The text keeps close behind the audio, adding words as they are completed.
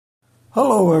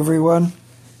Hello, everyone.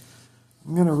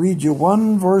 I'm going to read you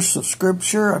one verse of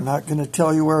Scripture. I'm not going to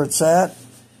tell you where it's at.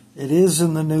 It is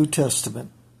in the New Testament.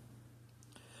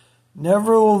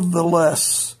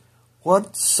 Nevertheless,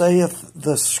 what saith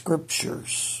the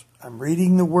Scriptures? I'm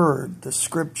reading the Word, the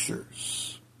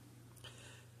Scriptures.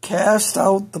 Cast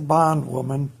out the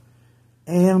bondwoman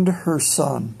and her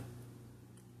son.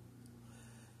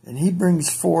 And he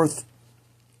brings forth,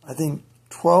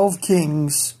 12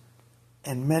 kings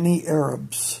and many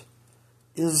Arabs,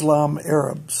 Islam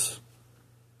Arabs,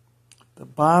 the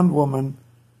bondwoman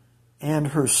and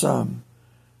her son.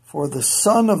 For the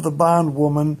son of the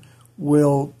bondwoman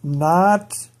will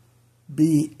not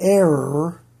be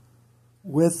heir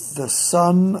with the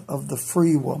son of the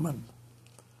free woman.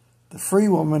 The free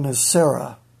woman is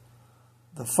Sarah.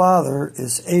 The father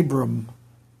is Abram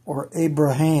or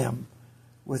Abraham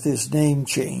with his name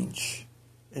change,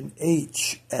 an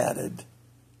H added.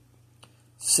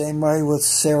 Same way with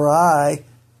Sarai,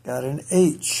 got an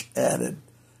H added,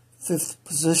 fifth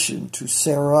position to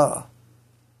Sarah.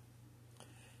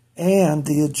 And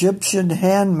the Egyptian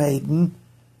handmaiden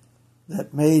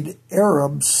that made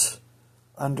Arabs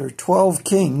under 12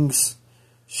 kings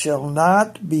shall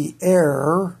not be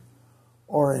heir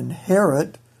or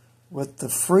inherit with the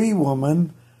free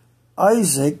woman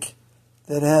Isaac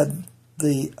that had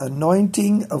the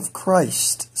anointing of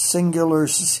Christ, singular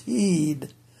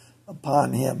seed,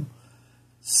 upon him.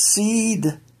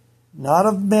 Seed, not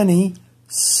of many,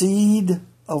 seed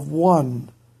of one.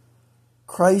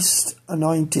 Christ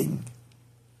anointing.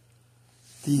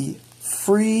 The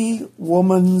free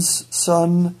woman's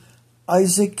son,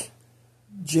 Isaac,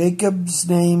 Jacob's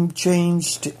name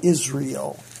changed to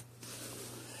Israel.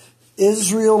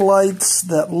 Israelites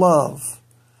that love,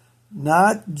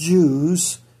 not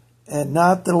Jews and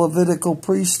not the Levitical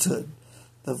priesthood.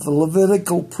 The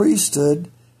Levitical priesthood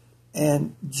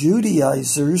and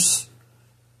Judaizers,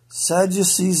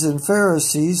 Sadducees and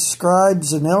Pharisees,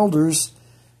 scribes and elders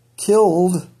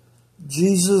killed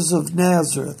Jesus of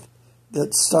Nazareth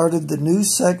that started the new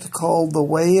sect called the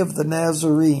Way of the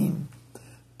Nazarene,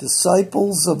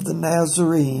 disciples of the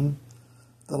Nazarene,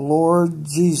 the Lord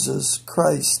Jesus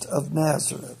Christ of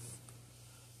Nazareth.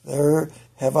 There,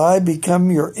 have I become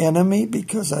your enemy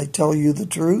because I tell you the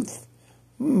truth?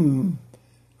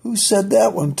 Who said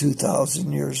that one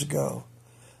 2,000 years ago?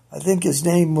 I think his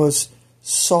name was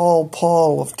Saul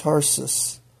Paul of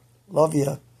Tarsus. Love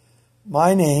ya.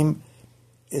 My name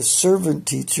is Servant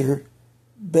Teacher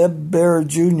Beb Bear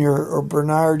Jr. or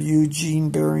Bernard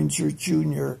Eugene Behringer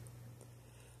Jr.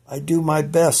 I do my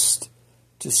best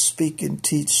to speak and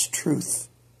teach truth.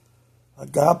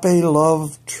 Agape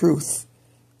love truth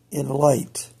in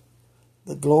light.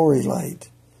 The glory light.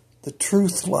 The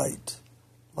truth light.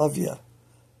 Love ya.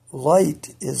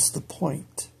 Light is the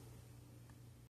point.